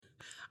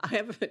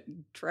haven't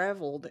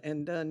traveled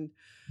and done,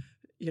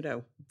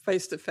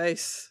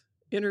 face-to-face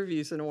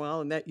interviews in a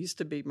while, and that used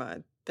to be my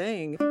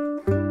thing.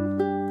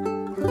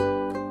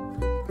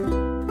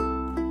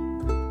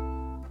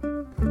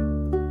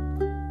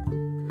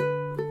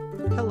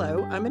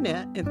 Hello, I'm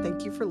Annette, and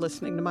thank you for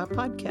listening to my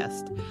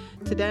podcast.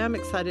 Today, I'm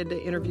excited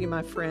to interview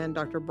my friend,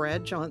 Dr.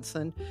 Brad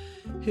Johnson,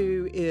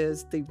 who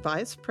is the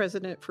Vice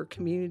President for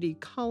Community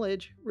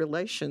College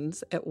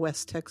Relations at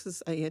West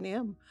Texas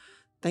A&M.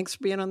 Thanks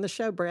for being on the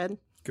show, Brad.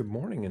 Good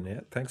morning,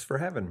 Annette. Thanks for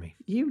having me.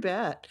 You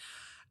bet.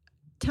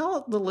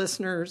 Tell the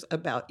listeners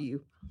about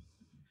you,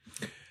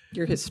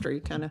 your history,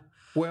 kind of.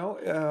 Well,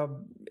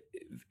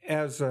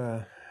 as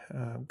a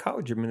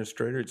college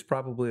administrator, it's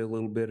probably a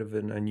little bit of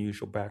an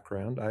unusual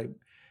background.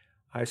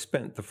 I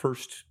spent the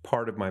first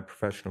part of my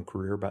professional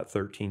career, about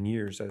 13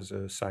 years, as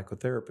a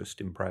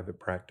psychotherapist in private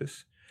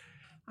practice.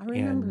 I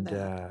remember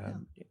that.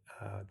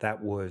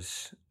 That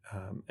was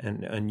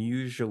an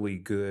unusually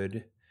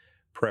good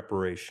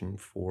preparation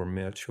for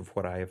much of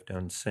what I have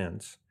done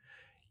since,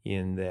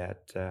 in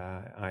that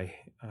I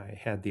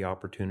had the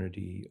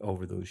opportunity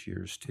over those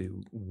years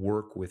to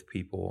work with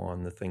people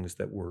on the things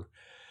that were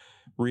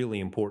really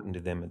important to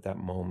them at that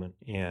moment,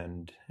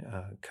 and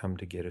come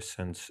to get a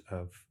sense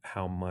of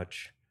how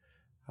much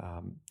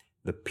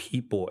the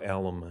people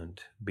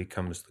element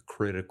becomes the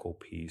critical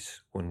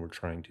piece when we're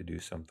trying to do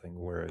something.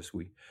 Whereas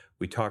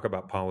we talk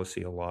about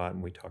policy a lot,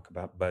 and we talk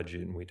about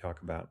budget, and we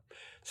talk about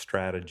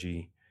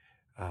strategy,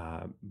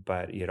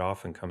 but it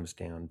often comes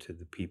down to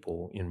the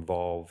people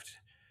involved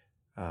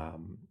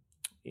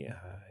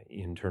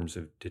in terms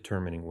of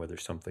determining whether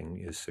something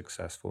is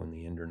successful in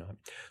the end or not.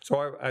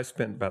 So I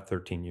spent about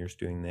 13 years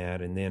doing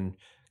that, and then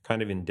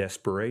kind of in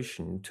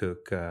desperation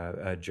took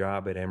a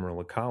job at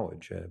Amarillo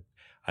College,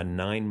 a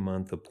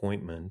 9-month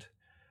appointment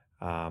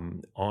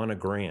on a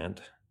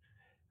grant,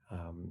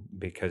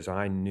 because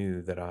I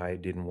knew that I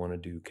didn't want to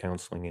do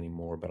counseling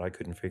anymore, but I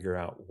couldn't figure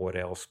out what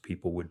else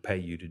people would pay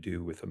you to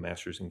do with a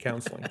master's in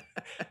counseling.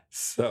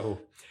 So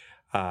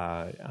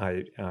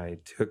I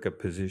took a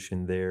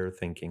position there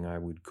thinking I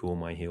would cool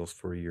my heels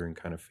for a year and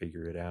kind of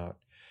figure it out.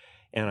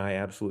 And I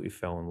absolutely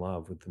fell in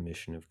love with the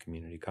mission of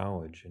community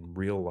college and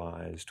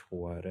realized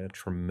what a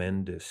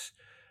tremendous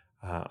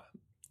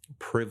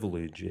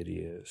privilege it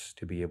is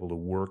to be able to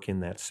work in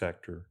that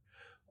sector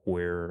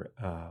where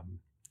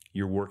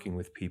you're working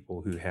with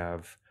people who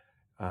have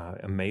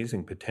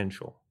amazing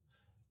potential,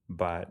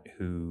 but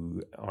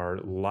who are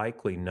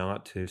likely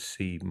not to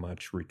see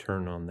much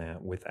return on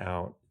that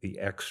without the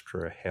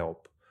extra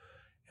help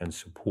and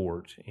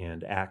support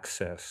and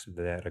access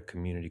that a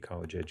community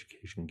college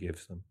education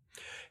gives them.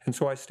 And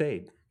so I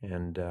stayed,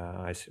 and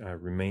I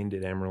remained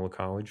at Amarillo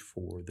College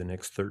for the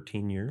next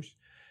 13 years,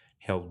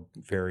 held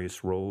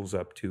various roles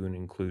up to and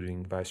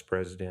including vice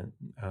president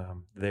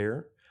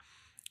there.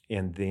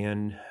 And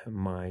then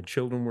my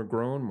children were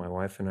grown. My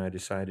wife and I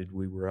decided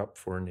we were up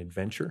for an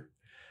adventure.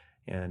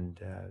 And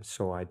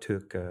so I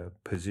took a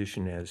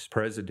position as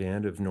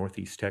president of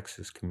Northeast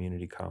Texas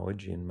Community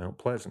College in Mount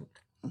Pleasant,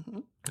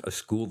 a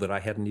school that I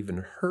hadn't even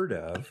heard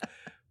of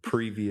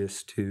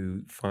previous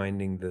to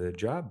finding the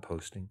job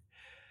posting.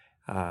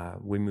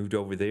 We moved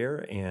over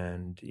there,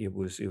 and it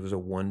was a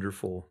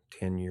wonderful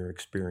 10-year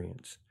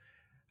experience.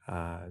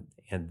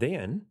 And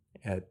then,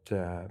 at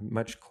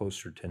much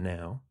closer to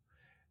now,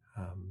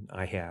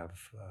 I have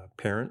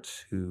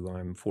parents who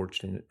I'm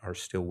fortunate are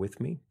still with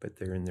me, but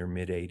they're in their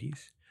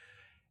mid-80s.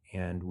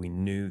 And we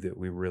knew that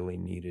we really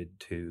needed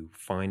to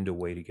find a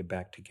way to get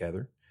back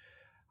together.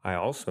 I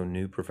also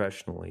knew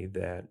professionally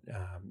that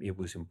it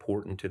was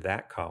important to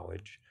that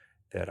college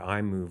that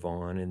I move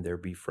on and there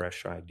be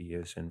fresh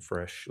ideas and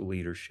fresh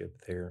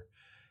leadership there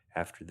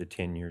after the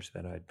 10 years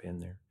that I'd been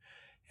there.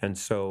 And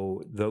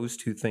so those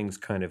two things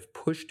kind of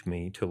pushed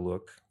me to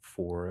look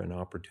for an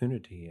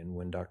opportunity. And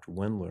when Dr.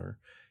 Wendler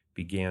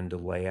began to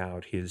lay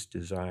out his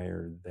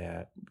desire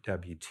that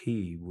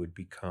WT would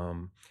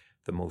become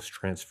the most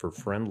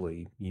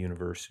transfer-friendly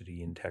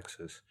university in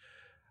Texas,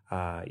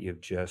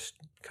 you've just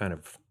kind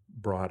of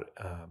brought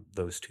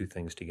those two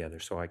things together.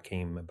 So I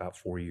came about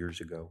 4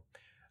 years ago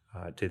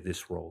to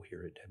this role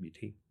here at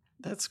WT.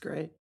 That's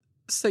great.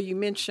 So you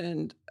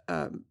mentioned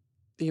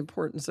the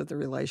importance of the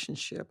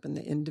relationship and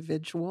the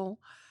individual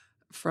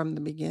from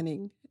the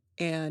beginning,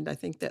 and I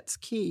think that's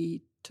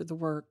key to the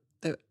work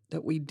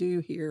that we do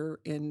here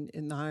in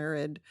the higher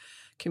ed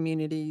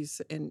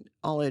communities and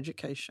all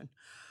education.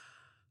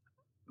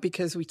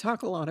 Because we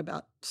talk a lot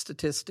about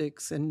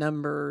statistics and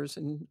numbers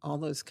and all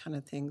those kind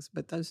of things,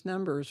 but those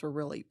numbers are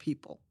really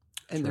people.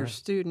 And they're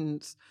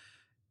students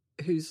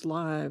whose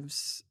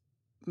lives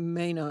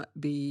may not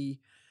be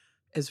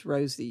as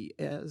rosy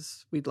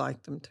as we'd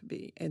like them to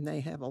be. And they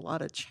have a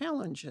lot of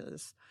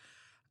challenges.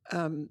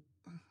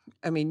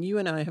 I mean, you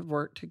and I have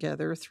worked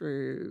together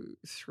through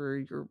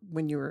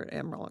when you were at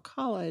Amarillo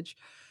College,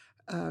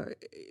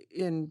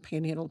 in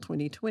Panhandle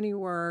 2020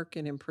 work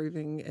and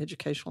improving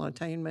educational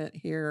attainment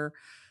here.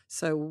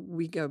 So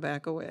we go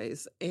back a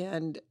ways,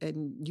 and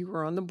you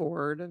were on the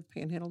board of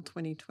Panhandle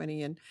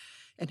 2020,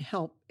 and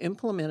help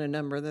implement a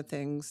number of the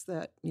things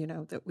that,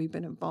 that we've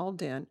been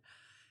involved in.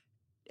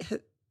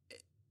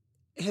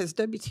 Has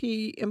WT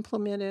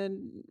implemented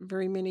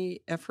very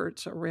many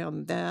efforts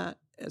around that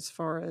as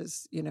far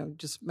as,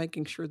 just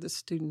making sure the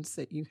students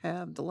that you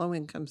have, the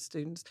low-income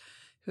students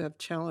who have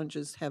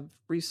challenges, have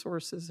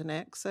resources and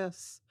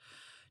access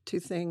to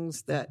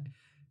things that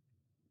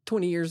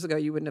 20 years ago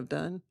you wouldn't have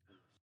done?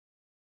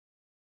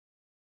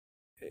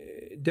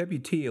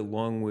 WT,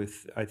 along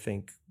with, I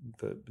think,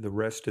 the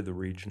rest of the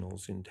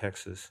regionals in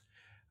Texas,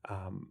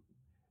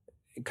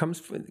 come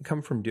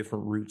from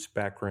different roots,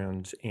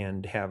 backgrounds,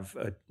 and have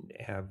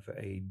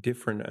a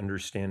different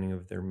understanding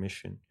of their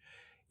mission.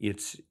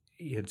 It's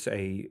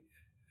a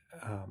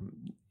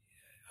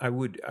I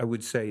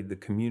would say the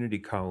community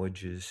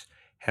colleges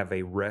have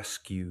a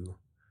rescue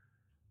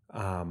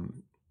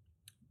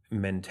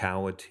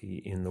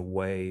mentality in the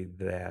way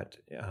that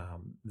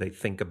they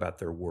think about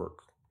their work.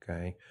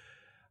 Okay.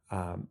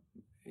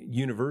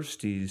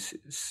 Universities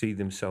see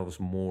themselves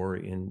more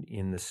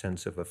in the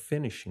sense of a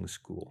finishing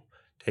school,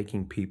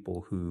 taking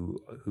people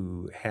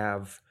who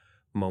have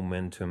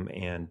momentum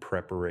and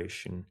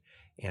preparation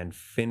and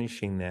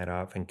finishing that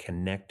up and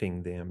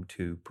connecting them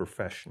to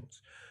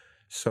professions.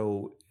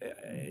 So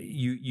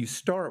you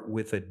start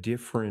with a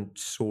different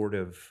sort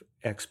of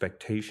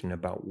expectation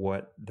about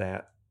what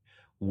that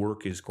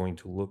work is going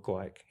to look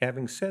like.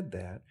 Having said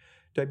that,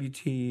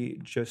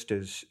 WT, just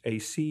as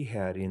AC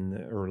had in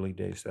the early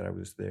days that I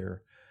was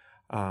there,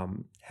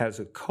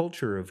 has a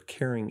culture of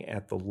caring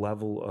at the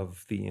level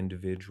of the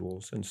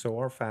individuals. And so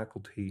our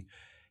faculty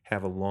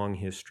have a long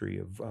history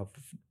of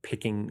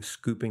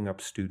scooping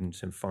up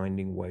students and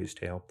finding ways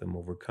to help them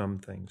overcome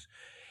things.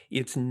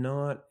 It's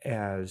not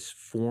as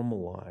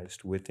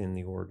formalized within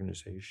the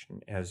organization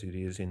as it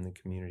is in the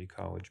community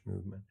college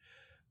movement,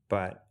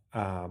 but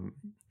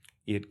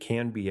it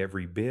can be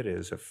every bit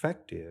as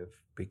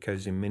effective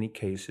because in many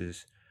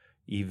cases,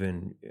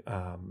 even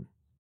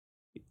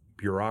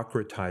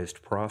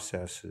bureaucratized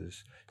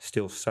processes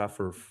still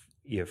suffer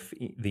if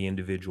the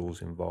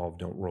individuals involved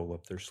don't roll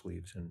up their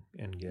sleeves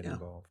and get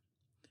involved.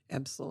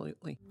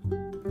 Absolutely.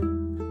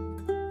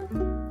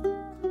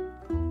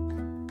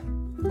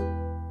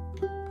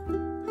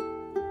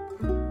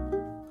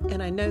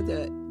 And I know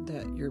that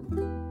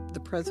the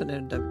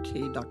president of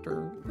WT,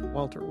 Dr.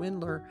 Walter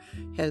Wendler,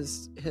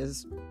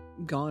 has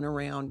gone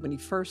around. When he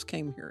first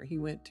came here, he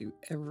went to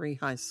every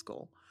high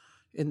school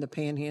in the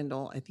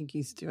Panhandle. I think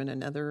he's doing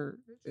another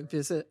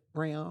visit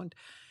round.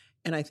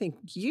 And I think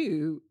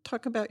you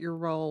talk about your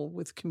role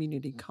with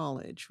community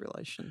college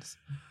relations.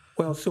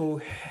 Well,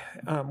 so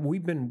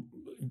we've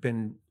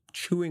been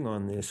chewing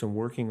on this and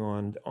working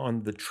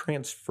on the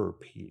transfer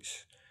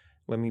piece.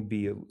 Let me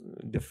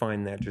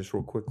define that just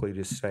real quickly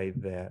to say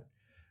that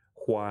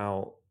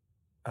while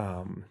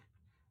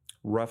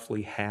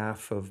roughly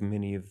half of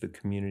many of the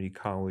community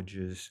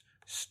colleges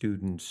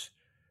students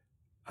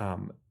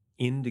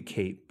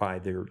indicate by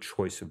their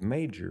choice of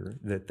major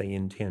that they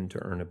intend to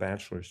earn a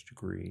bachelor's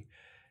degree,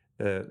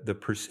 the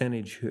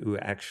percentage who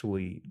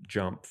actually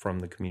jump from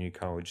the community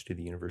college to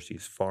the university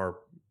is far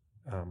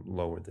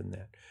lower than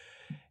that.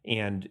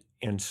 And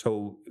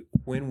so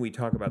when we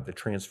talk about the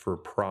transfer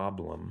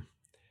problem,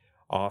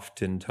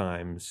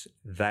 oftentimes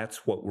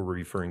that's what we're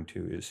referring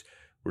to is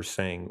we're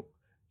saying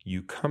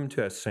you come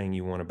to us saying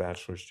you want a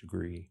bachelor's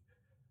degree,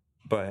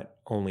 but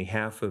only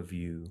half of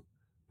you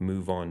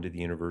move on to the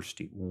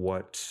university.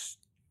 What's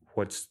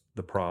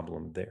the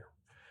problem there?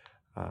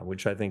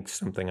 Which I think is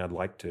something I'd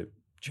like to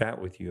chat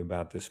with you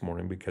about this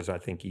morning, because I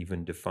think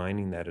even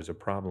defining that as a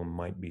problem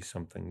might be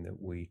something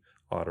that we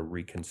ought to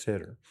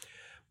reconsider.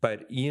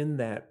 But in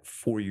that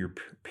 4-year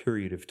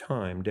period of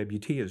time,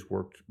 WT has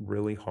worked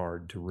really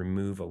hard to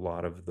remove a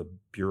lot of the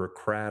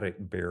bureaucratic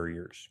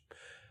barriers.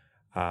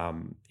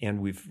 And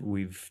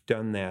we've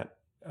done that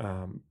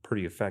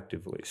pretty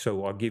effectively.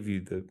 So I'll give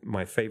you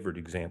my favorite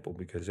example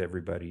because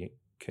everybody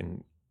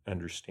can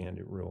understand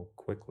it real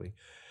quickly.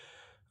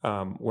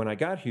 When I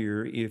got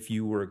here, if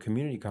you were a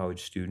community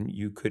college student,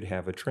 you could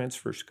have a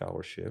transfer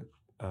scholarship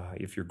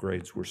if your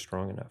grades were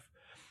strong enough.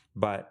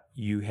 But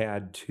you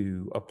had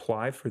to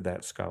apply for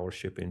that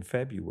scholarship in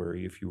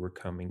February if you were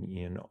coming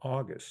in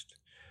August.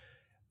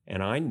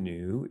 And I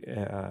knew,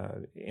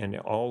 and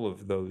all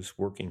of those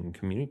working in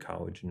community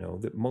college know,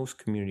 that most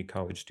community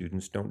college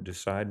students don't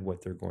decide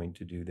what they're going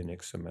to do the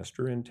next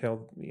semester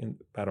until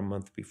about a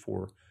month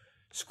before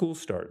school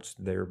starts.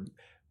 They're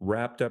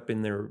wrapped up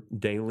in their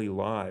daily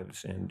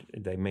lives, and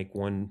they make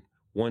one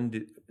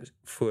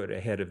foot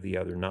ahead of the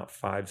other, not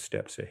 5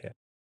 steps ahead.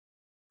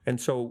 And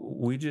so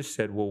we just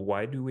said, well,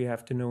 why do we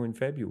have to know in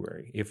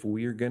February? If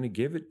we are going to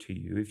give it to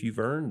you, if you've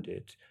earned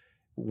it,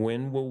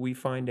 when will we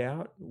find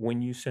out? When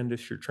you send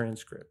us your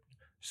transcript.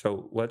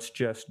 So let's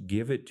just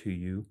give it to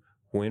you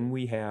when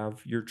we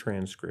have your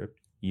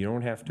transcript. You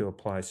don't have to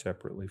apply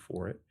separately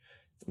for it.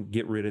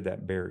 Get rid of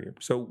that barrier.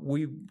 So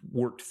we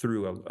worked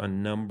through a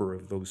number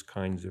of those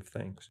kinds of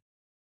things.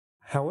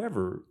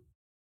 However,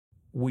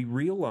 we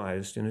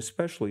realized, and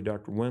especially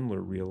Dr.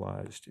 Wendler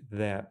realized,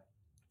 that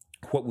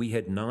what we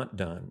had not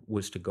done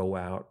was to go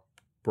out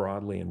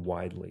broadly and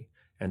widely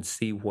and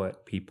see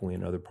what people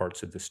in other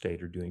parts of the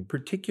state are doing,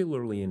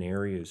 particularly in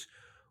areas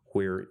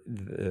where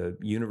the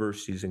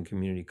universities and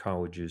community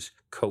colleges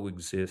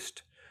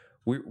coexist.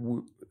 We're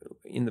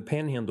in the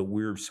Panhandle,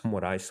 we're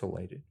somewhat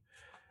isolated.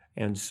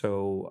 And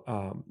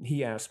so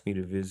he asked me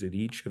to visit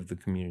each of the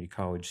community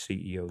college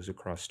CEOs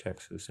across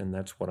Texas, and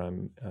that's what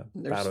I'm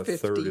about a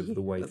third of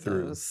the way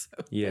through. Those,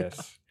 so, yes.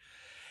 Yeah.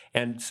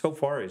 And so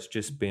far, it's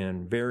just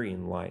been very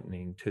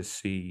enlightening to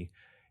see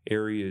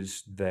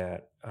areas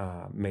that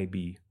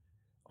maybe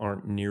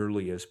aren't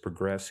nearly as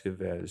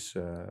progressive as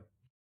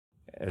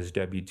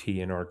WT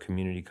and our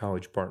community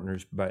college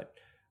partners, but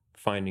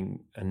finding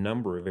a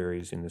number of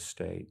areas in the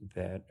state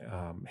that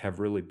have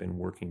really been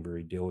working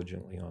very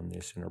diligently on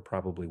this and are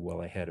probably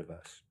well ahead of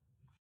us.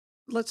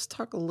 Let's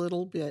talk a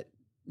little bit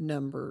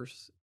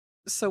numbers.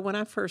 So when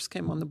I first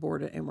came on the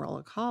board at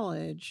Amarillo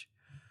College,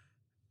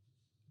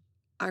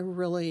 I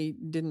really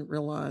didn't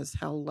realize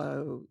how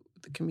low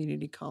the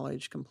community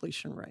college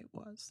completion rate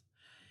was.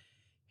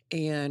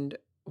 And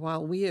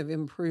while we have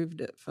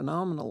improved it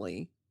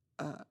phenomenally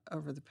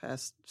over the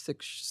past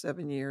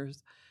 6-7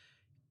 years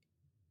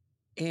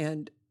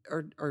and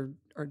are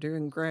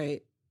doing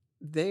great,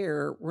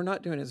 we're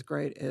not doing as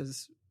great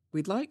as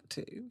we'd like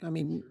to. I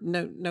mean,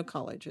 no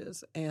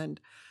colleges. And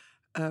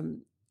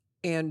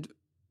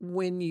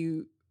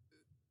when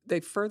they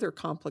further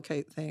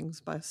complicate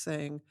things by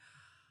saying,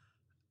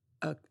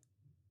 a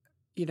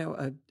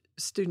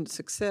student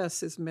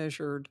success is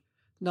measured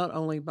not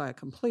only by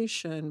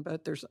completion,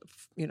 but there's,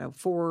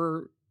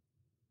 four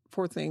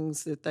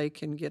things that they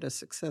can get a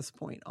success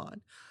point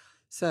on.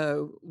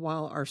 So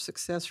while our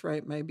success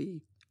rate may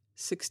be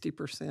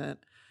 60%,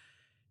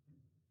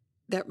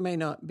 that may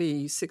not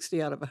be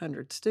 60 out of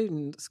 100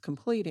 students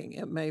completing.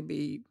 It may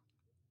be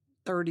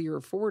 30 or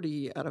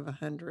 40 out of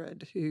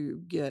 100 who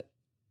get,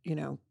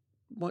 2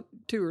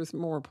 or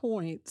more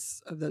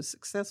points of those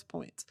success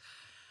points.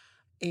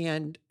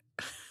 And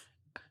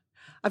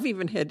I've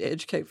even had to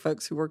educate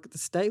folks who work at the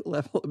state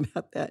level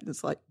about that. And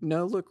it's like,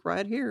 no, look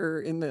right here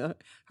in the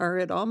Higher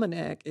Ed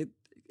Almanac,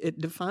 it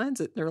defines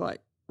it. And they're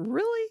like,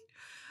 really?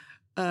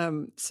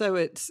 So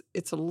it's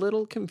a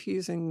little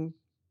confusing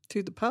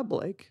to the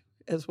public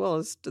as well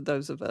as to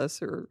those of us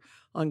who are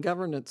on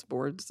governance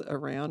boards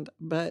around.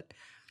 But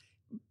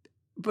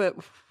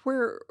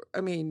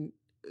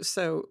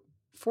so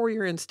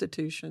four-year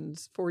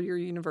institutions, four-year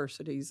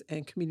universities,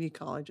 and community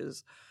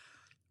colleges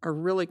are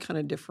really kind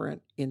of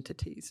different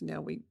entities.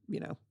 Now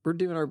we're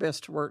doing our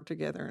best to work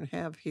together and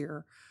have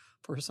here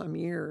for some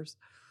years,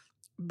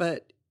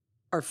 but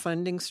our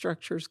funding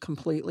structure is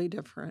completely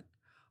different.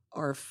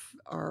 Our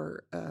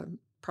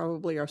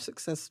probably our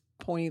success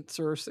points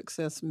or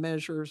success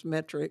measures,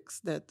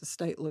 metrics that the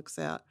state looks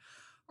at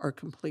are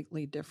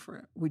completely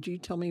different. Would you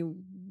tell me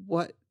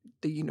what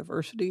the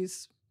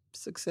university's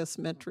success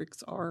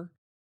metrics are?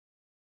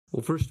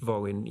 Well, first of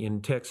all,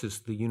 in Texas,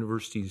 the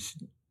universities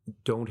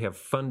don't have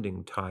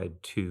funding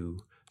tied to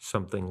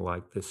something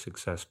like the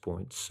success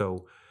points.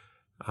 So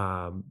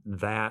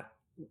that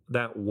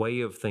way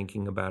of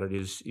thinking about it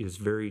is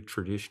very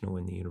traditional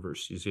in the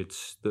universities.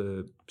 It's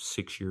the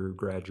 6-year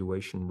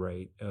graduation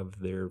rate of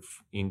their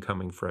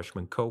incoming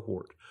freshman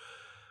cohort.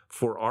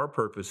 For our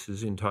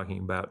purposes, in talking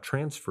about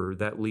transfer,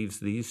 that leaves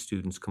these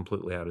students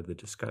completely out of the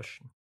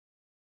discussion.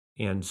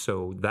 And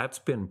so that's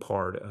been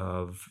part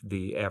of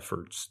the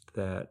efforts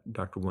that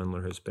Dr.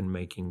 Wendler has been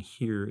making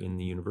here in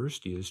the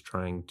university, is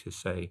trying to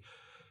say,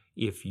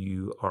 if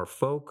you are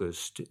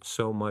focused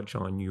so much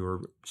on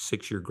your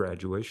 6-year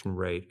graduation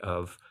rate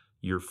of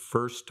your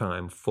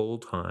first-time,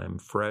 full-time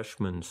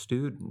freshman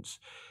students,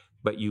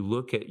 but you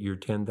look at your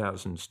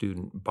 10,000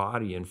 student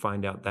body and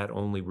find out that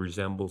only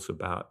resembles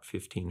about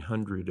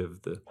 1,500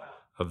 of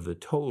the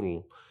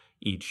total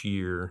each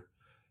year,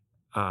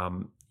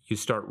 you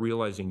start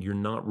realizing you're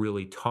not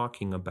really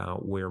talking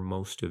about where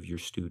most of your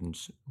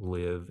students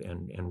live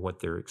and what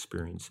their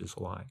experience is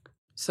like.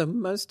 So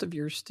most of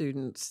your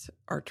students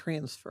are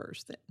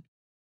transfers then?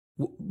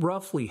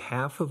 Roughly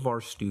half of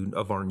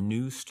our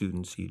new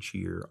students each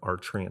year are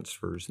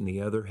transfers, and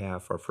the other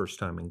half are first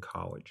time in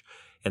college.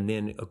 And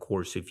then, of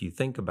course, if you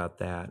think about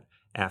that,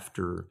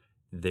 after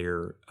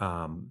their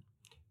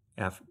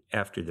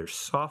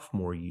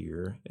sophomore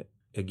year,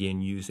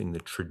 again using the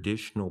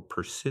traditional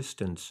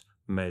persistence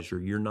measure,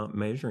 you're not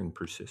measuring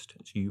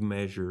persistence. You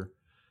measure,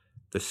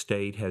 the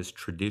state has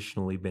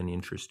traditionally been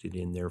interested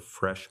in their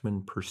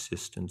freshman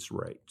persistence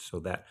rate. So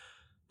that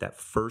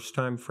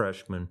first-time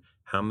freshman,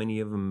 how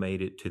many of them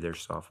made it to their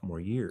sophomore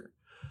year?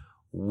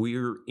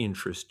 We're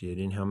interested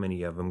in how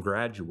many of them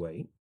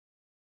graduate.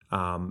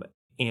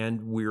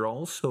 And we're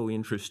also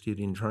interested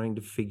in trying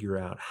to figure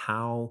out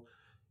how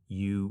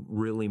you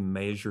really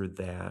measure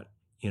that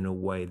in a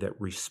way that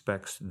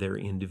respects their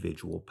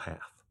individual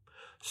path.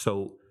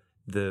 So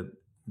the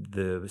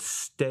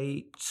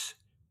state's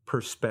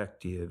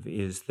perspective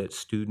is that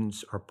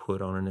students are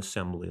put on an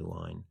assembly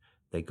line.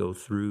 They go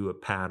through a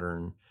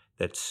pattern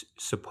that's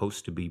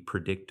supposed to be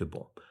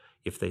predictable.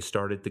 If they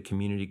start at the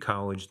community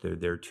college, they're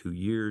there 2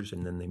 years,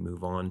 and then they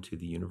move on to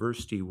the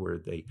university where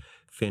they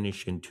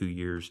finish in 2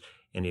 years.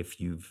 And if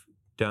you've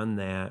done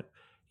that,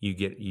 you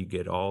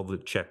get all the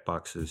check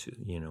boxes,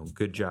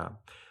 good job.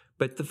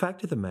 But the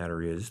fact of the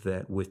matter is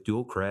that with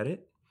dual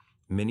credit,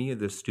 many of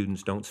the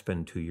students don't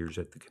spend 2 years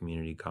at the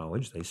community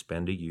college. They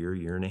spend a year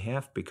and a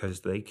half,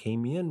 because they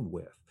came in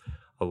with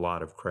a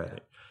lot of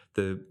credit.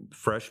 The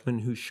freshmen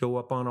who show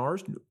up on our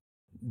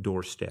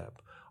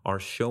doorstep are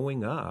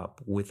showing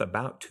up with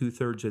about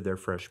 2/3 of their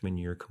freshman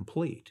year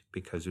complete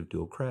because of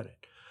dual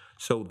credit.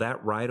 So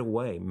that right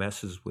away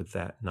messes with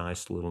that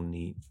nice little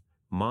neat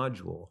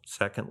module.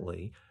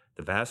 Secondly,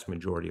 the vast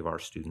majority of our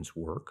students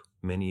work,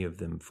 many of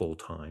them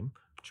full-time,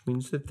 which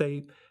means that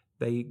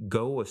they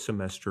go a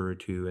semester or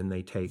two and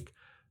they take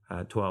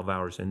 12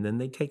 hours, and then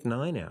they take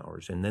 9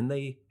 hours, and then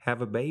they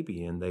have a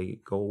baby and they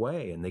go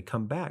away and they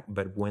come back.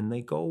 But when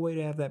they go away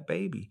to have that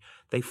baby,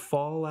 they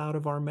fall out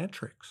of our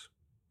metrics.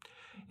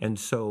 And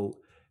so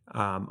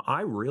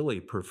I really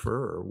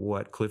prefer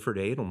what Clifford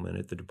Edelman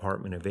at the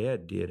Department of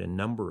Ed did a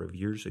number of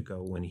years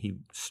ago when he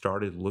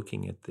started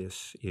looking at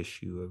this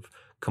issue of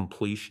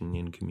completion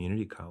in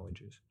community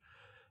colleges.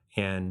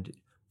 And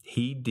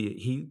he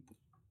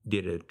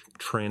did a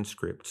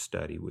transcript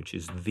study, which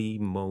is the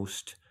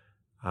most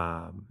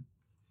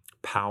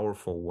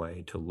powerful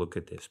way to look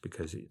at this,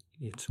 because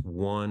it's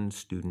one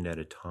student at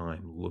a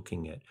time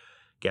looking at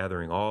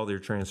gathering all their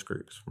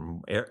transcripts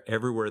from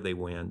everywhere they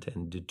went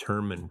and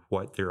determine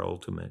what their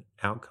ultimate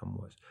outcome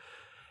was.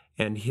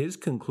 And his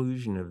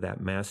conclusion of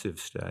that massive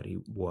study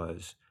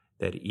was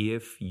that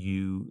if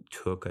you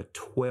took a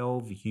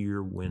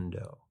 12-year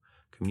window,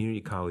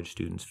 community college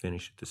students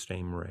finish at the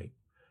same rate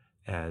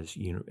as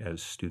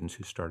students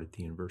who start at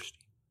the university.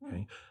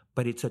 Okay?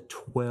 But it's a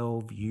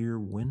 12-year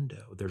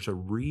window. There's a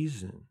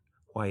reason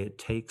why it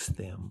takes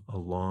them a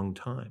long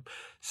time.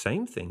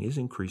 Same thing is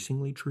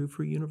increasingly true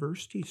for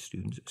university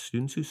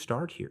students who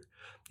start here.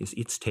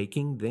 It's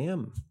taking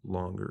them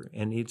longer,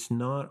 and it's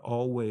not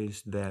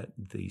always that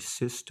the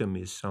system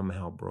is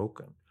somehow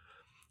broken.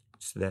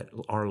 It's that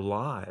our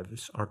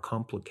lives are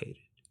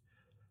complicated,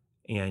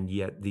 and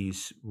yet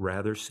these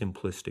rather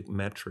simplistic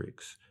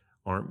metrics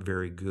aren't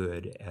very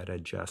good at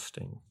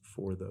adjusting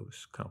for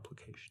those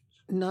complications.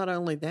 Not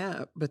only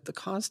that, but the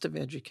cost of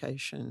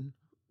education,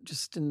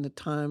 just in the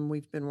time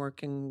we've been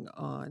working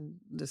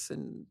on this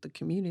in the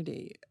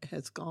community,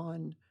 has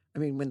gone. I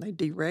mean, when they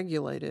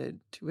deregulated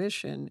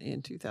tuition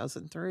in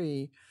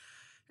 2003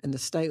 and the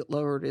state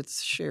lowered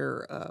its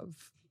share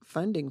of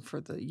funding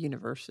for the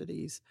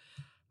universities,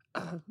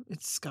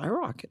 it's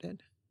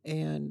skyrocketed.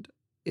 And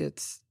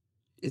it's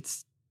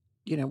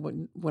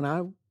when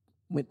I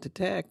went to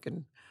tech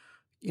and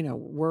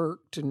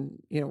worked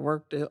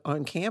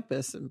on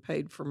campus and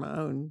paid for my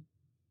own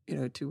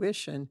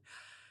tuition,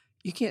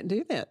 you can't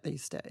do that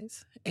these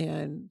days,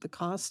 and the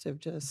costs have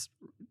just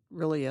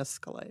really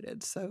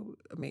escalated. So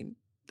I mean,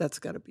 that's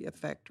got to be a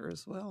factor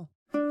as well.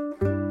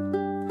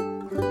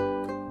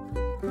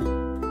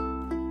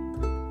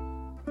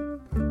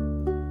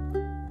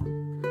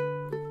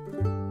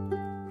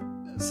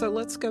 So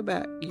let's go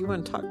back. You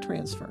want to talk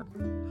transfer.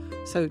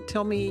 So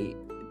tell me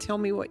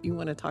what you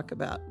want to talk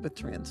about with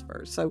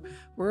transfer. So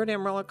we're at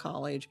Amarillo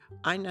College.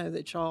 I know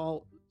that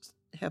y'all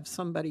have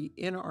somebody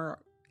in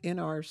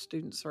our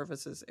student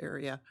services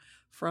area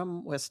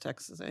from West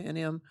Texas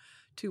A&M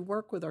to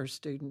work with our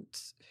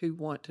students who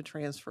want to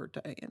transfer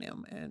to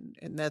A&M.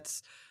 And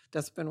that's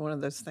been one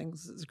of those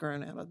things that's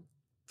grown out of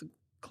the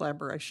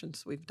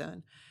collaborations we've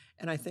done.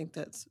 And I think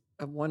that's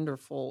a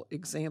wonderful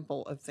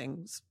example of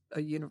things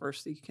a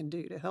university can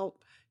do to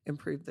help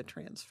improve the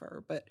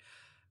transfer. But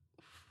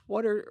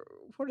what are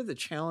the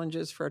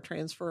challenges for a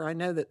transfer? I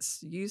know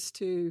that's used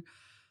to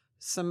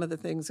some of the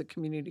things that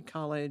community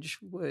college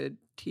would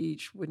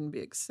teach wouldn't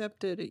be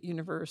accepted at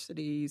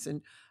universities.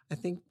 And I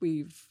think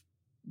we've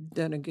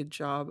done a good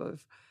job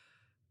of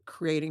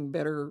creating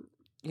better,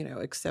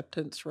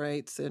 acceptance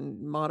rates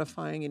and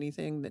modifying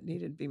anything that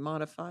needed to be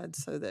modified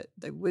so that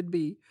they would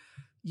be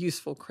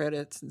useful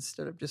credits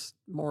instead of just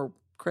more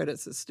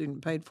credits the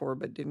student paid for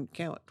but didn't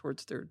count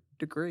towards their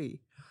degree.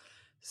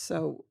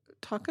 So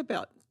talk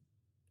about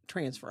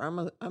transfer.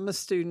 I'm a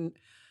student.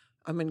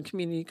 I'm in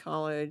community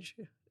college.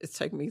 It's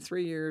taken me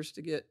 3 years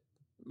to get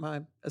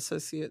my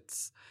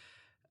associates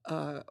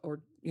to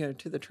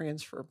the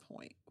transfer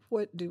point.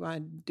 What do I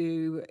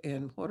do,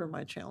 and what are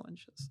my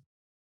challenges?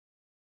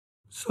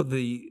 So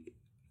the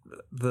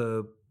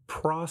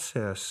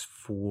process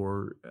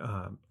for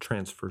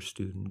transfer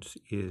students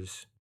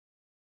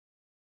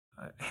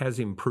has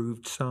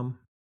improved some,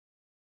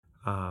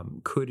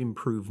 could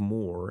improve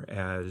more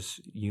as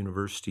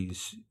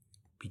universities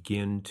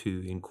begin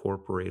to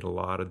incorporate a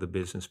lot of the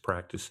business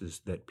practices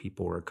that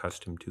people are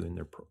accustomed to in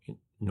their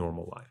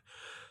normal life.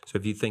 So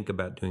if you think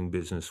about doing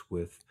business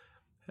with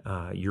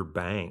your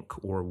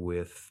bank or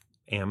with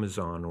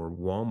Amazon or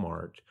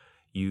Walmart,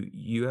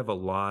 you have a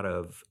lot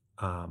of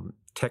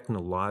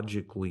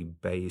technologically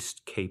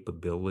based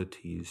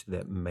capabilities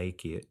that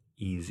make it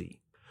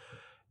easy.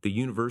 The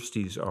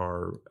universities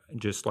are,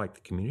 just like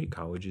the community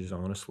colleges,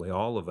 honestly,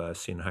 all of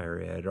us in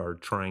higher ed are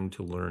trying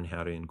to learn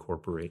how to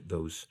incorporate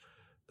those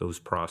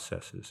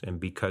processes. And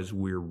because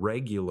we're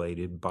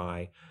regulated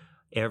by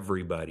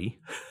everybody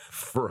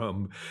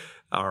from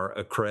our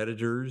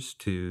accreditors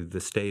to the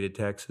state of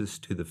Texas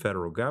to the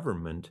federal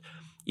government,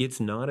 it's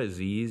not as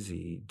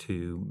easy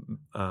to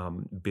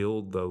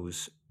build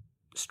those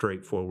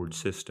straightforward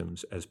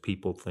systems as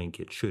people think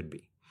it should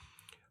be.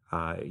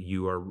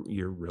 You're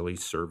really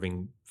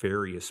serving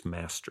various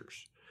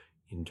masters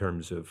in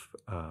terms of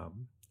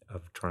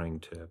trying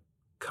to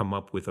come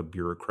up with a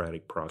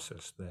bureaucratic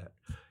process that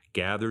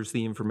gathers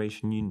the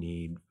information you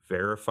need,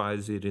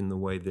 verifies it in the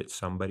way that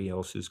somebody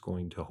else is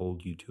going to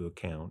hold you to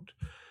account,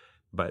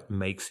 but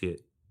makes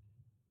it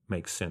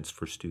make sense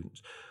for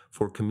students.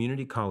 For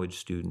community college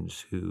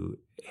students who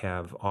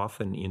have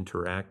often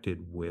interacted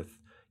with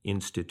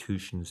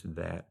institutions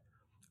that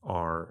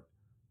are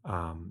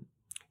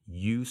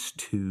used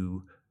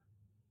to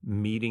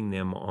meeting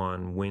them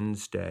on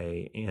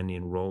Wednesday and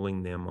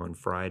enrolling them on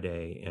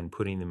Friday and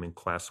putting them in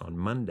class on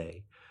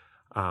Monday,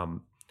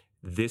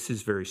 this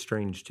is very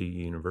strange to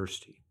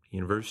university.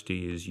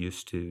 University is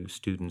used to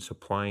students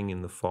applying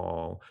in the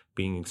fall,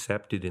 being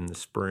accepted in the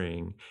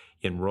spring,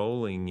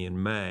 enrolling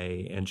in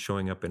May, and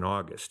showing up in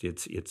August.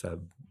 It's a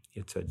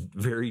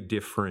very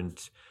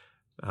different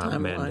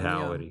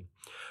mentality.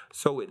 Yeah.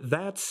 So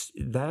that's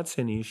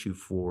an issue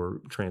for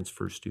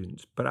transfer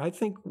students. But I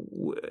think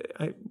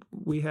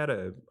we had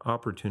an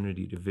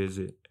opportunity to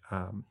visit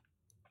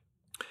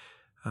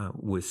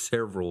with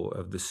several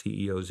of the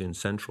CEOs in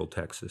Central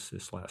Texas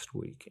this last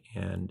week.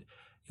 And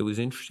it was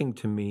interesting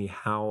to me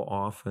how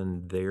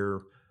often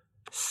their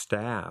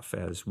staff,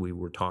 as we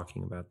were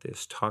talking about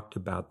this, talked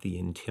about the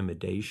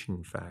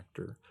intimidation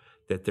factor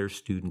that their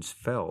students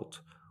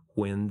felt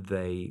when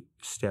they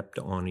stepped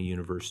on a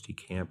university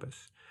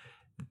campus.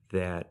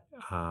 That,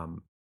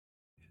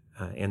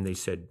 and they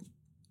said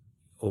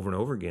over and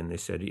over again, they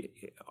said,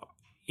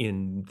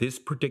 in this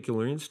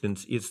particular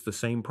instance, it's the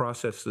same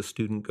process the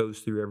student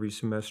goes through every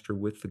semester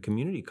with the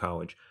community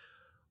college,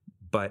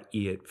 but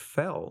it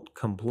felt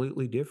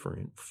completely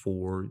different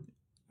for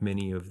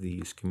many of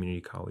these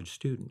community college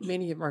students.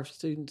 Many of our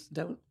students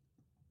don't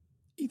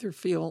even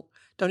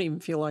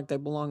feel like they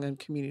belong on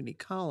community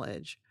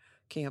college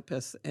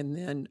campus, and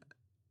then,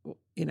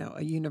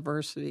 a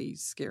university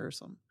scares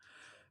them.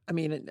 I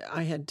mean,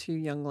 I had two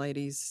young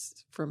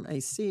ladies from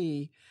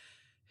AC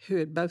who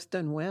had both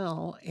done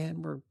well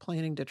and were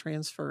planning to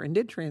transfer and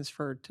did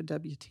transfer to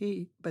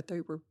WT, but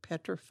they were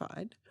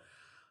petrified.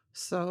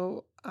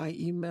 So I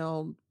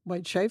emailed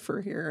Wade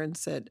Schaefer here and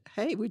said,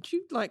 hey, would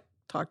you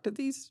talk to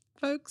these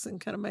folks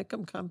and kind of make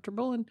them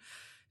comfortable? And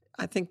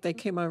I think they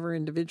came over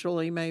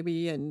individually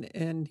maybe,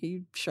 and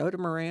he showed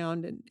them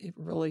around, and it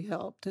really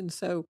helped. And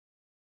so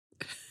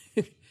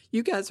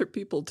you guys are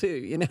people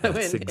too,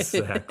 That's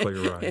exactly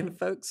right. And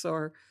folks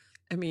are,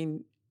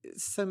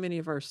 so many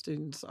of our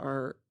students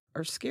are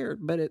scared,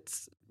 but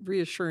it's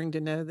reassuring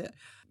to know that,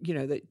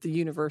 that the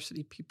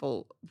university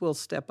people will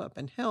step up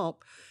and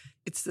help.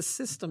 It's the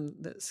system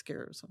that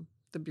scares them,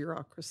 the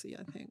bureaucracy,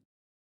 I think.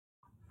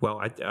 Well,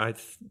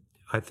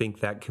 I think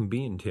that can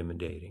be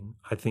intimidating.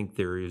 I think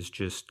there is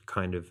just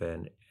kind of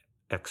an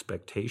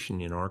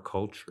expectation in our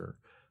culture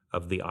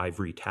of the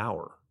ivory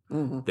tower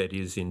that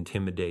is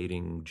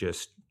intimidating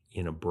just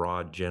in a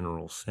broad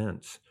general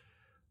sense.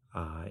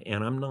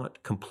 And I'm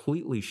not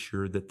completely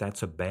sure that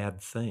that's a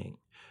bad thing.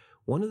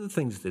 One of the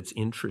things that's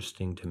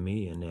interesting to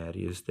me, Annette,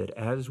 is that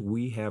as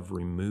we have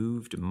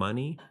removed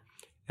money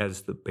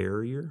as the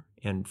barrier,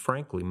 and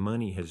frankly,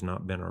 money has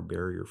not been our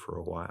barrier for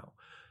a while,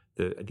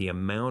 the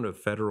amount of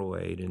federal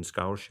aid and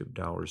scholarship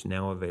dollars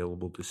now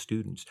available to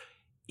students,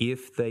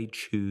 if they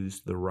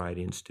choose the right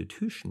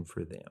institution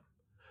for them,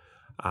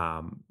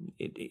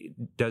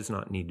 it does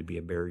not need to be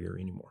a barrier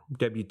anymore.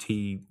 WT,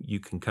 you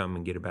can come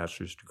and get a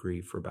bachelor's degree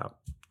for about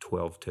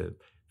 $12,000 to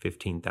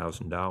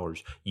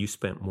 $15,000. You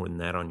spent more than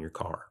that on your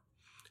car.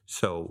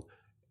 So,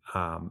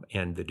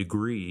 and the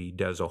degree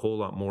does a whole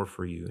lot more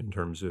for you in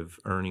terms of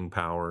earning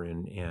power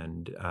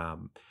and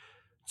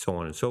so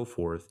on and so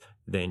forth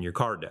than your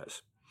car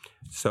does.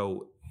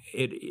 So,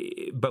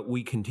 but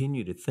we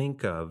continue to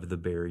think of the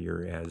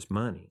barrier as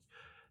money.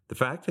 The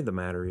fact of the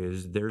matter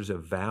is there's a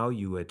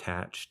value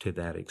attached to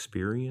that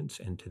experience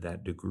and to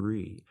that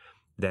degree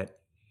that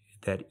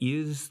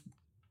is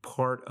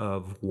part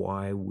of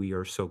why we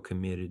are so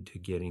committed to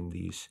getting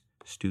these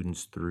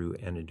students through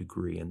and a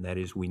degree, and that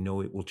is we know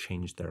it will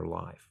change their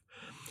life.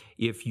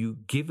 If you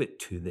give it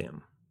to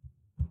them,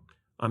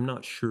 I'm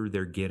not sure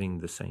they're getting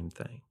the same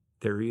thing.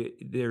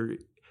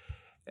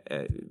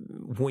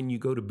 When you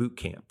go to boot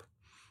camp,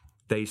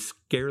 they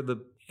scare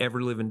the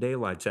ever-living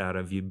daylights out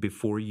of you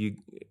before you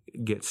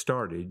get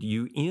started.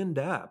 You end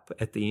up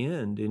at the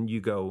end and you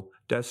go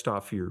dust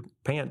off your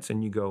pants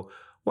and you go,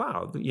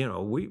 wow,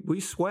 we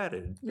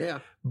sweated. Yeah.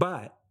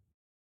 But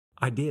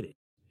I did it.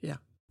 Yeah.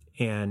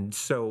 And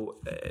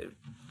so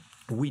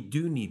we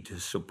do need to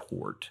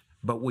support,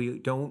 but we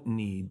don't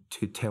need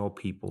to tell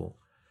people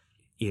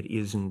it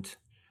isn't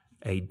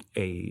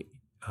a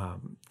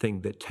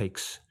thing that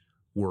takes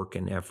work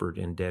and effort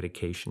and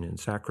dedication and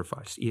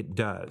sacrifice. It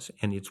does,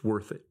 and it's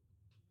worth it.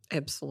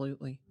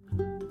 Absolutely.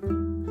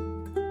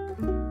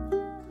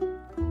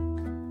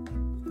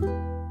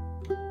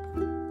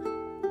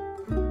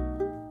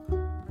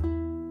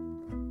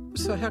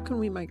 So how can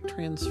we make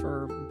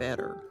transfer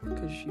better?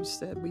 Because you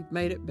said we've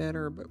made it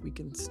better, but we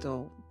can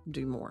still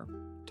do more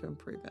to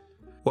improve it.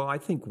 Well, I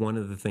think one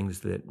of the things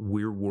that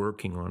we're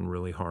working on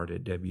really hard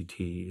at WT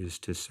is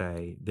to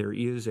say there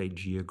is a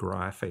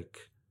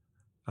geographic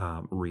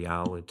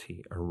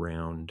reality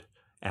around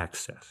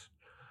access.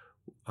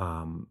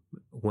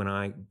 When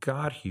I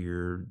got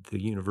here,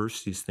 the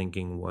university's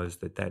thinking was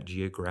that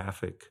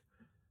geographic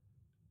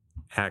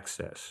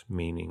access,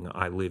 meaning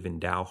I live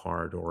in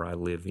Dalhart or I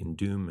live in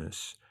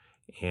Dumas,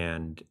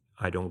 and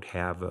I don't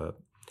have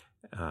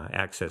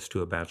access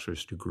to a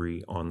bachelor's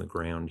degree on the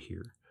ground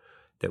here,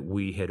 that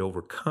we had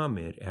overcome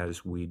it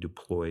as we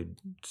deployed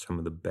some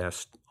of the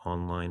best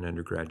online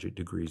undergraduate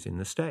degrees in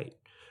the state.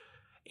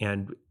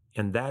 And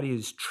that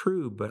is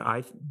true, but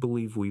I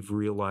believe we've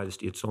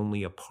realized it's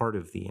only a part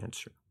of the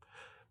answer,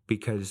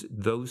 because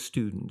those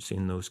students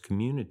in those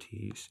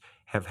communities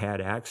have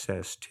had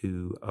access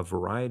to a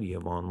variety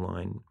of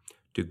online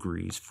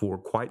degrees for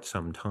quite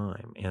some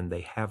time, and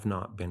they have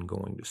not been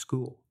going to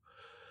school.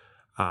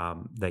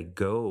 They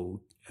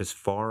go as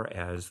far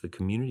as the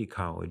community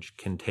college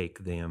can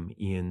take them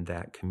in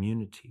that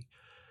community.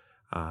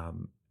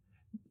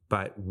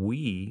 But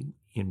we,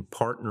 in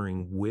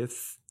partnering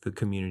with the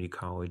community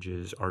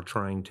colleges, are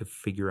trying to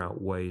figure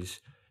out ways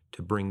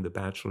to bring the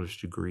bachelor's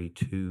degree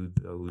to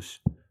those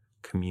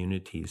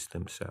communities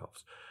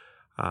themselves.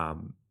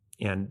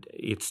 And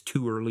it's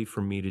too early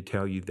for me to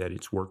tell you that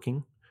it's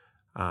working.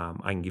 I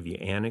can give you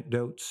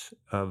anecdotes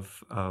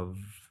of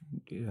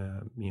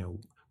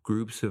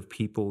groups of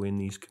people in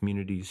these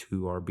communities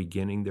who are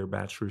beginning their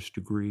bachelor's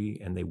degree,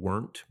 and they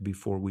weren't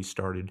before we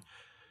started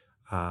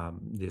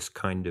this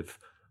kind of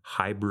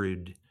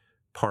hybrid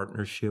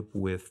partnership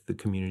with the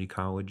community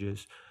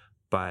colleges.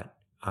 But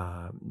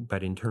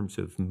in terms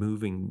of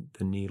moving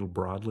the needle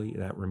broadly,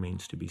 that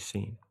remains to be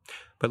seen.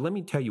 But let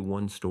me tell you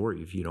one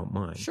story, if you don't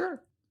mind.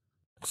 Sure.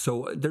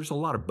 So there's a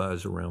lot of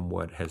buzz around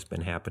what has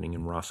been happening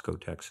in Roscoe,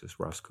 Texas.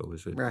 Roscoe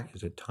is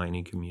a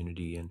tiny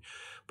community,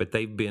 but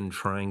they've been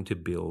trying to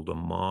build a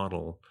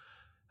model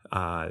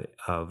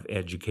of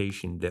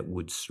education that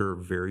would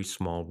serve very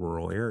small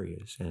rural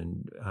areas.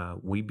 And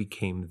we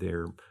became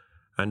their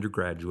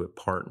undergraduate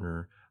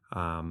partner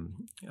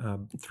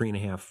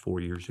 3.5, 4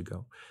 years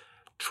ago,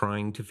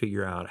 trying to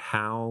figure out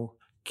how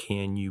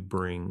can you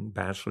bring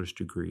bachelor's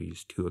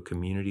degrees to a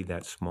community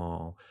that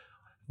small,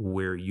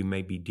 where you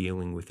may be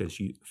dealing with as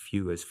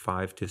few as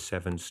 5 to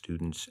 7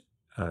 students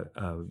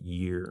a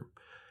year.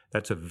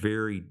 That's a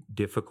very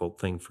difficult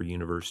thing for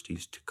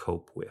universities to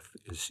cope with.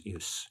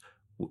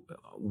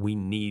 We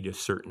need a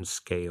certain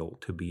scale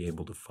to be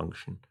able to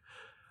function.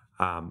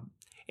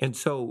 And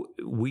so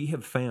we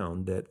have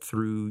found that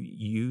through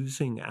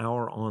using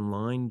our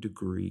online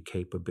degree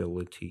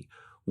capability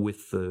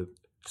with the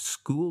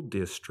school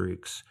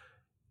district's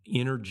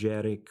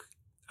energetic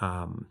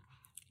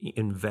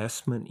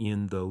investment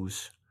in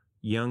those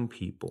young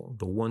people,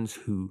 the ones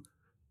who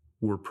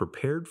were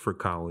prepared for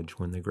college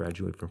when they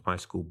graduated from high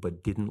school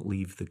but didn't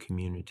leave the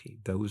community.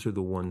 Those are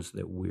the ones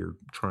that we're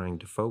trying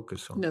to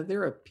focus on. No,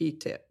 they're a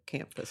PTech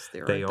campus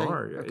there. They aren't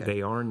are. Okay.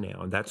 They are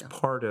now. That's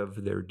part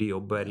of their deal,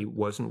 but it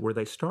wasn't where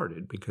they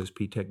started, because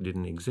PTech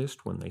didn't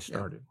exist when they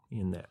started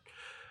in that.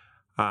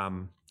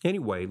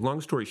 Anyway, long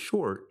story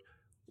short,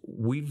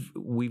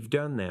 we've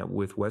done that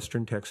with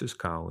Western Texas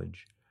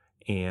College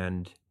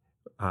and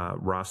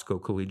Roscoe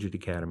Collegiate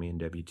Academy and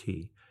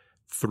WT.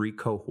 3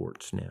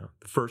 cohorts now.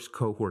 The first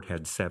cohort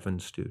had 7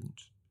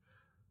 students.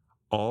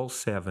 All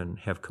 7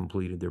 have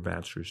completed their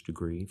bachelor's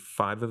degree.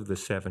 5 of the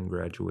 7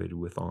 graduated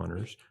with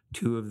honors.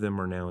 2 of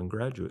them are now in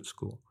graduate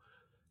school.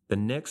 The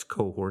next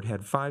cohort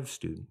had 5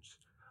 students.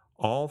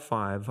 All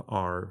 5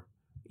 are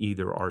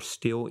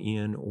still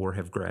in or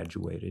have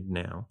graduated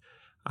now.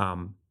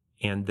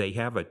 And they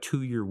have a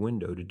 2-year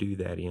window to do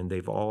that in.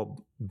 They've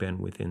all been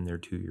within their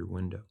 2-year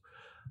window.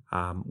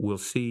 We'll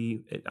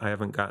see. I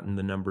haven't gotten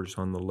the numbers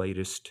on the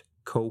latest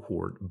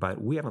cohort, but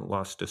we haven't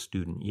lost a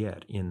student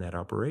yet in that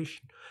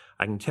operation.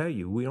 I can tell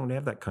you, we don't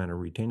have that kind of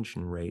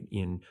retention rate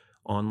in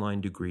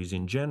online degrees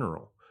in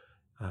general.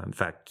 In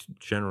fact,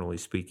 generally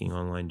speaking,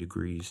 online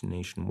degrees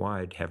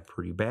nationwide have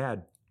pretty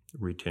bad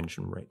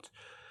retention rates.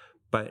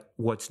 But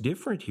what's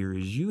different here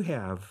is you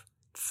have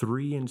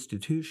 3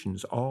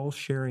 institutions all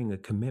sharing a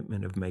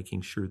commitment of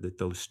making sure that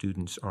those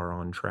students are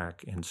on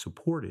track and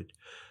supported.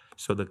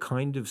 So the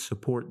kind of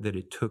support that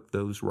it took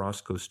those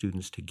Roscoe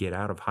students to get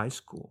out of high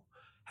school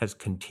has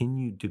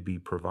continued to be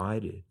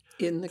provided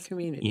in the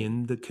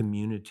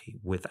community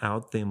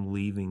without them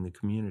leaving the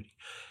community.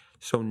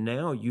 So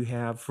now you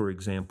have, for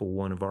example,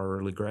 one of our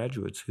early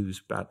graduates who's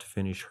about to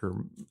finish her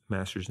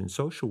master's in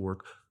social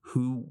work,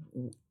 who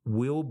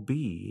will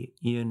be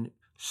in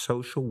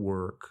social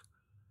work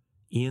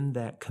in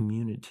that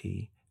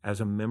community as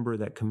a member of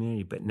that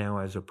community, but now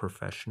as a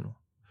professional.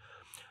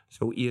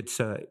 So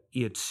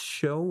it's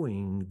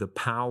showing the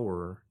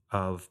power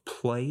of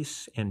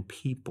place and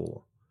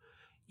people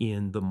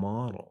in the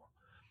model.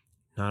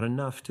 Not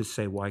enough to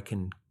say, well, I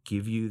can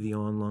give you the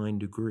online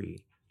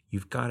degree.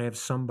 You've got to have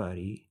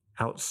somebody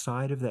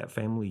outside of that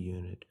family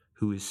unit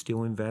who is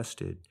still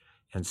invested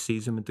and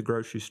sees them at the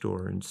grocery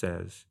store and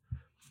says,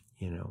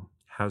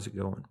 how's it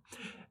going?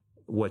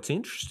 What's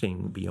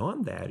interesting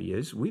beyond that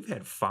is we've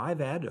had 5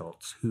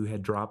 adults who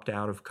had dropped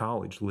out of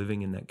college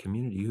living in that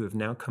community who have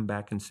now come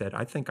back and said,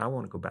 I think I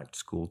want to go back to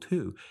school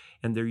too.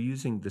 And they're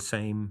using the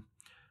same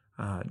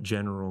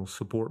general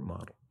support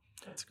model.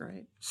 That's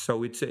great.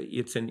 So it's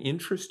an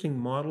interesting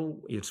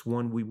model. It's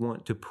one we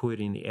want to put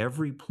in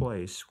every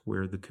place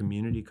where the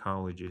community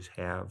colleges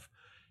have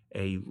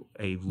a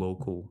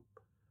local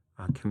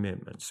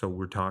commitment. So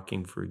we're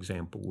talking, for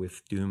example,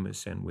 with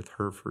Dumas and with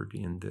Hereford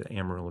in the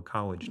Amarillo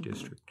College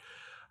District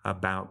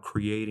about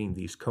creating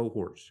these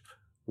cohorts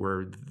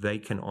where they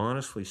can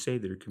honestly say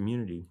to their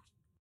community,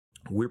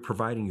 we're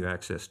providing you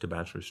access to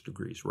bachelor's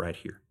degrees right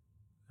here,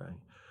 right?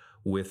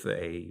 With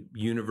a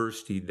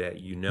university that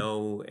you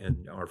know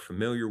and are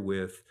familiar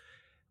with,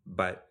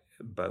 but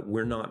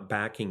we're not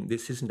backing.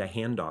 This isn't a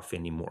handoff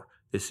anymore.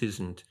 This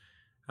isn't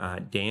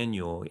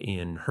Daniel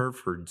in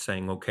Hereford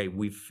saying, okay,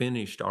 we've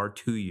finished our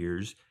 2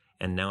 years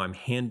and now I'm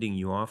handing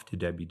you off to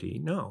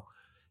WD. No,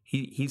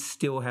 he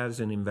still has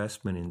an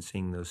investment in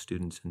seeing those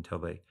students until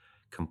they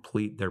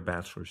complete their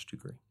bachelor's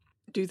degree.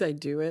 Do they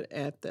do it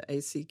at the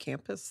AC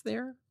campus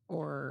there?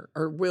 Or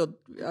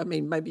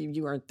maybe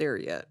you aren't there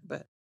yet,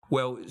 but...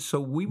 Well, so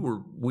we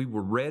were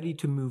ready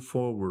to move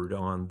forward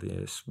on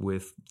this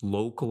with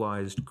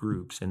localized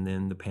groups, and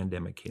then the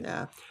pandemic hit.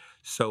 Yeah.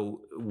 So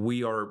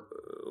we're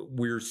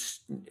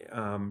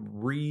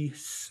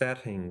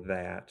resetting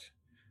that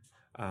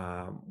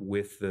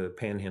with the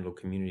Panhandle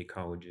Community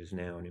Colleges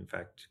now, and in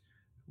fact,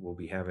 we'll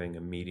be having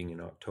a meeting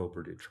in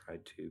October to try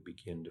to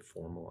begin to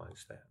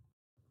formalize that.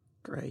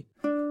 Great.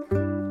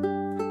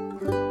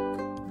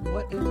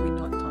 What have we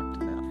not talked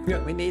about?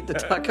 Yeah. We need to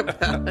talk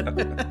about.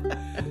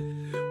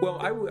 Well,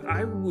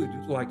 I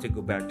would like to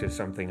go back to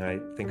something I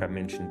think I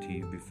mentioned to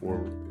you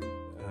before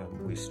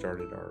we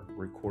started our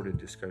recorded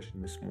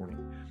discussion this morning.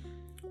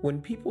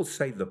 When people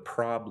say the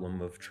problem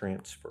of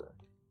transfer,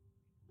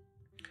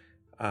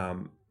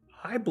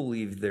 I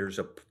believe there's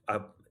a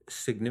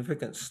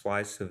significant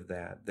slice of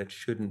that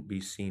shouldn't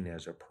be seen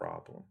as a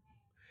problem.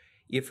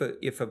 If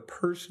a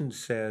person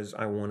says,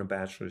 I want a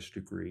bachelor's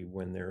degree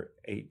when they're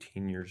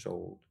 18 years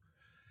old,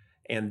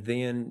 and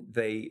then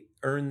they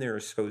earn their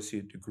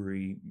associate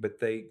degree, but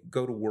they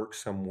go to work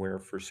somewhere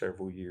for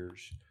several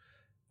years,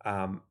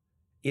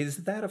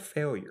 is that a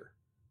failure?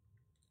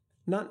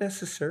 Not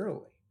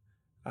necessarily.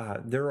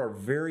 There are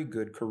very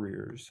good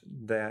careers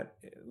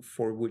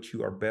for which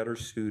you are better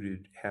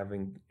suited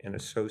having an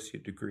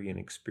associate degree and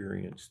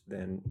experience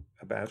than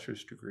a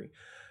bachelor's degree.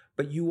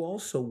 But you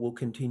also will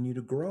continue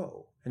to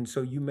grow. And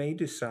so you may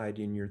decide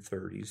in your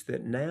 30s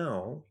that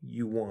now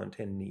you want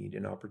and need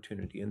an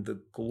opportunity. And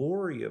the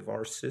glory of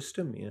our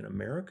system in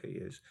America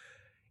is,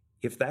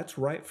 if that's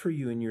right for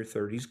you in your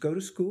 30s, go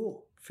to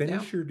school,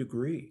 finish your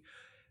degree.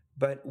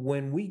 But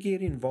when we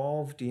get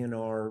involved in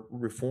our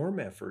reform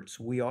efforts,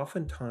 we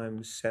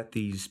oftentimes set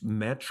these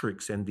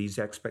metrics and these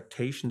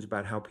expectations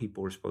about how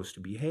people are supposed to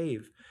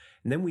behave.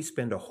 And then we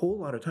spend a whole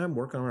lot of time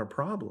working on our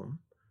problem.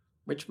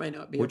 Which may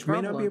not be a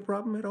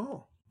problem at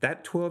all.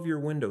 That 12-year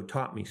window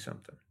taught me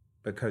something,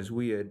 because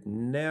we had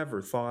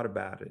never thought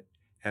about it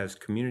as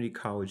community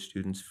college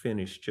students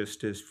finish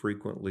just as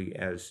frequently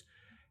as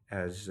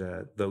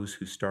those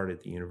who started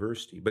at the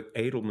university. But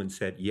Edelman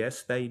said,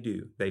 yes, they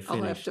do. They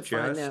finish I'll have to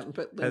find that and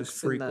put links as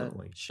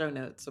frequently. In the show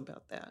notes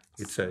about that.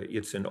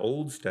 It's an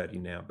old study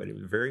now, but it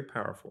was very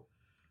powerful.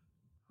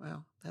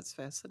 Wow, that's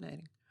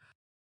fascinating.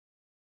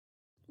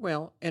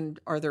 Well, and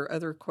are there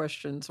other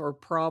questions or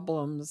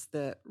problems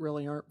that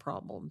really aren't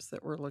problems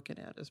that we're looking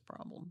at as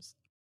problems?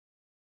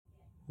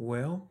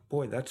 Well,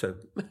 boy, that's a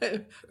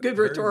good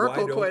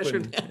rhetorical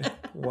question.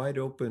 Wide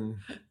open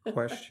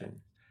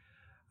question.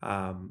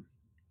 I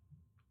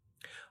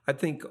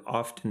think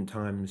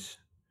oftentimes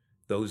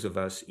those of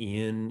us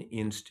in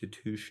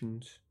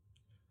institutions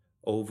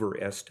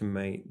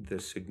overestimate the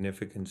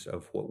significance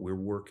of what we're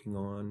working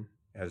on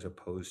as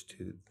opposed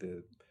to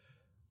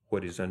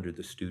what is under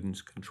the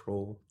student's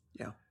control.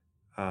 Yeah.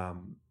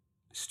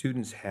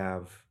 Students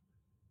have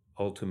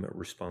ultimate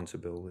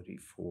responsibility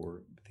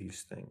for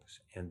these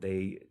things, and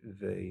they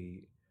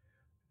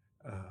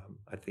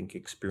I think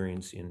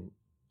experience in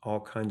all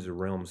kinds of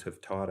realms have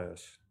taught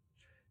us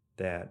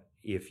that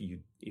if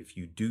you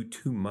do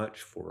too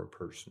much for a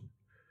person,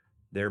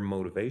 their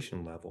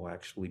motivation level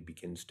actually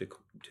begins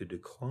to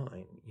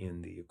decline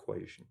in the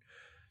equation.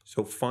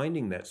 So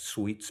finding that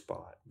sweet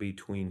spot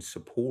between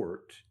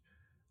support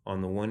on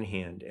the one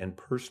hand and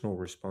personal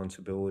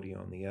responsibility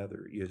on the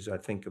other is, I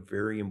think, a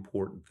very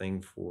important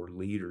thing for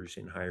leaders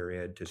in higher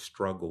ed to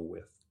struggle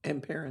with.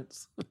 And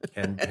parents.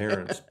 And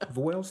parents.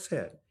 Well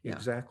said. Yeah.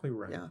 Exactly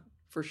right. Yeah,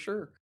 for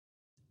sure.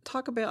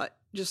 Talk about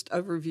just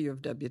overview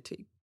of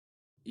WT.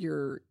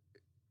 You're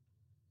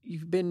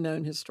you've been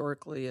known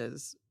historically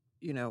as,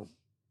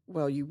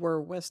 well, you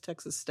were West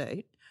Texas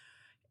State,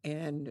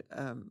 and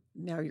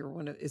now you're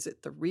one of, is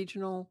it the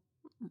regional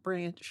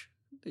branch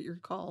that you're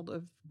called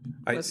of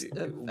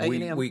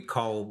A&M? We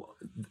call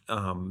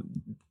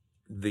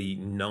the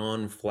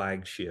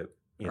non-flagship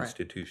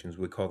institutions,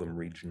 we call them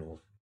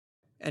regional.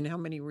 And how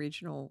many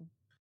regional?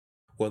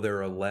 Well, there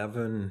are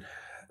 11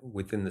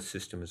 within the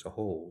system as a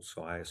whole,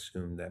 so I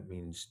assume that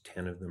means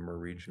 10 of them are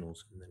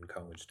regionals and then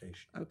College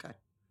Station. Okay.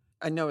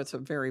 I know it's a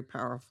very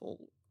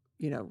powerful,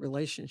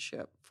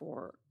 relationship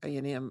for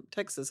A&M,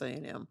 Texas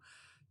A&M,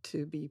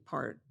 to be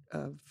part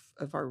of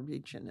our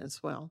region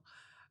as well.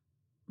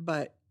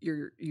 But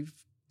you've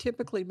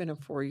typically been a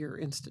 4-year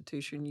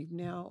institution. You've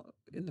now,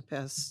 in the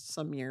past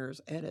some years,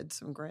 added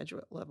some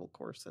graduate level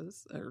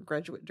courses or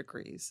graduate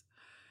degrees,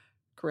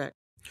 correct?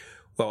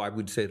 Well, I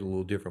would say it a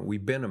little different.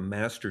 We've been a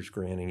master's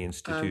granting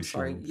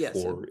institution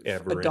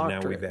forever, and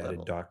now we've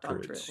added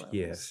doctorates.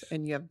 Yes.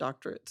 And you have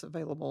doctorates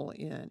available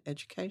in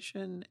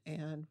education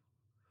and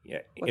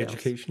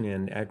education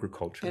and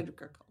agriculture.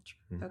 Agriculture.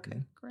 Mm-hmm.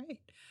 Okay, great.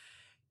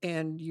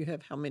 And you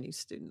have how many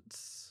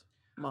students?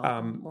 More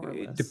or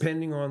less?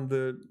 Depending on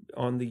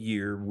the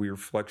year, we're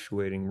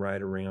fluctuating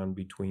right around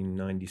between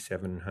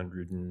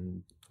 9,700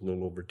 and a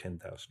little over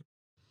 10,000.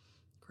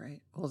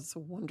 Great. Well, it's a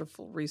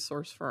wonderful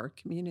resource for our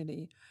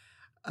community.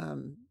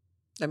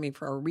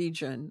 For our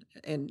region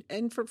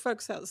and for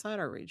folks outside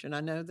our region.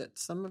 I know that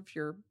some of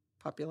your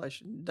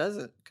population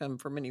doesn't come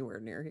from anywhere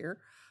near here.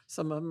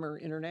 Some of them are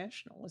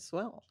international as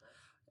well.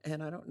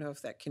 And I don't know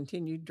if that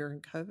continued during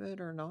COVID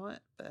or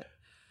not, but...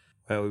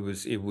 Well,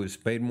 it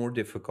was made more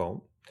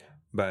difficult,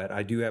 but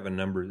I do have a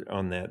number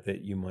on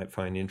that you might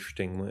find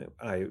interesting.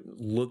 I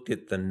looked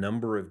at the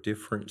number of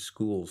different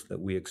schools that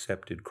we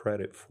accepted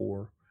credit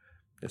for.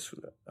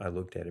 I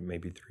looked at it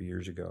maybe 3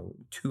 years ago.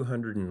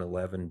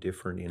 211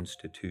 different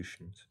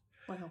institutions.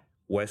 Wow.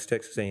 West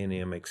Texas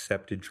A&M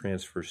accepted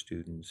transfer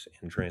students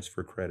and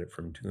transfer credit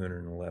from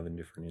 211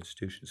 different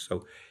institutions.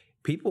 So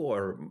people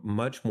are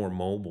much more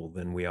mobile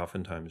than we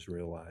oftentimes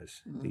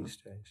realize these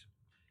days.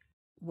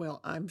 Well,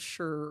 I'm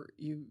sure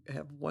you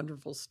have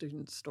wonderful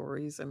student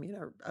stories. I mean,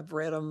 I've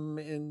read them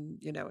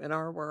in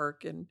our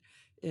work and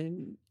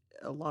in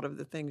a lot of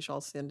the things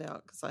y'all send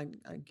out because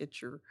I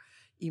get your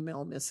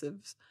email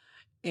missives.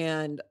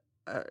 And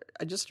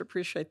I just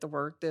appreciate the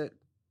work that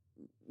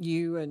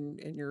you and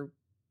your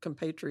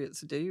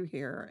compatriots do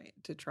here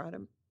to try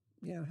to,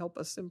 help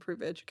us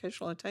improve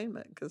educational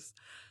attainment because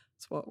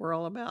it's what we're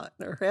all about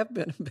or have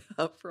been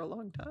about for a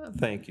long time.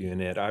 Thank you,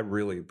 Annette. I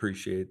really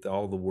appreciate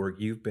all the work.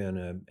 You've been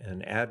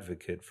an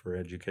advocate for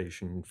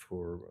education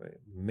for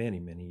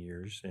many, many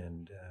years,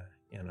 and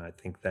I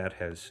think that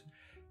has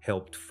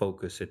helped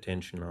focus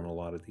attention on a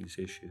lot of these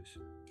issues.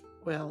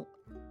 Well,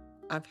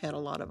 I've had a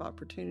lot of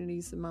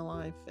opportunities in my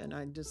life, and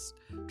I'm just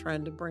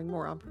trying to bring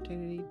more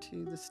opportunity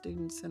to the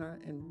students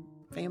and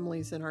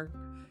families in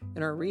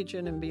our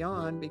region and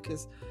beyond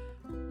because,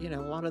 a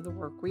lot of the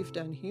work we've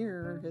done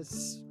here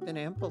has been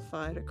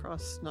amplified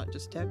across not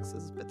just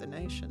Texas, but the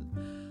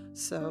nation.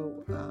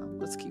 So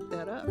let's keep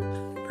that up.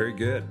 Very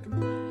good.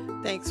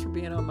 Thanks for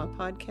being on my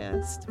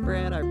podcast,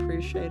 Brad. I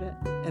appreciate it.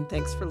 And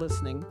thanks for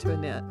listening to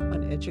Annette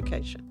on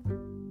education.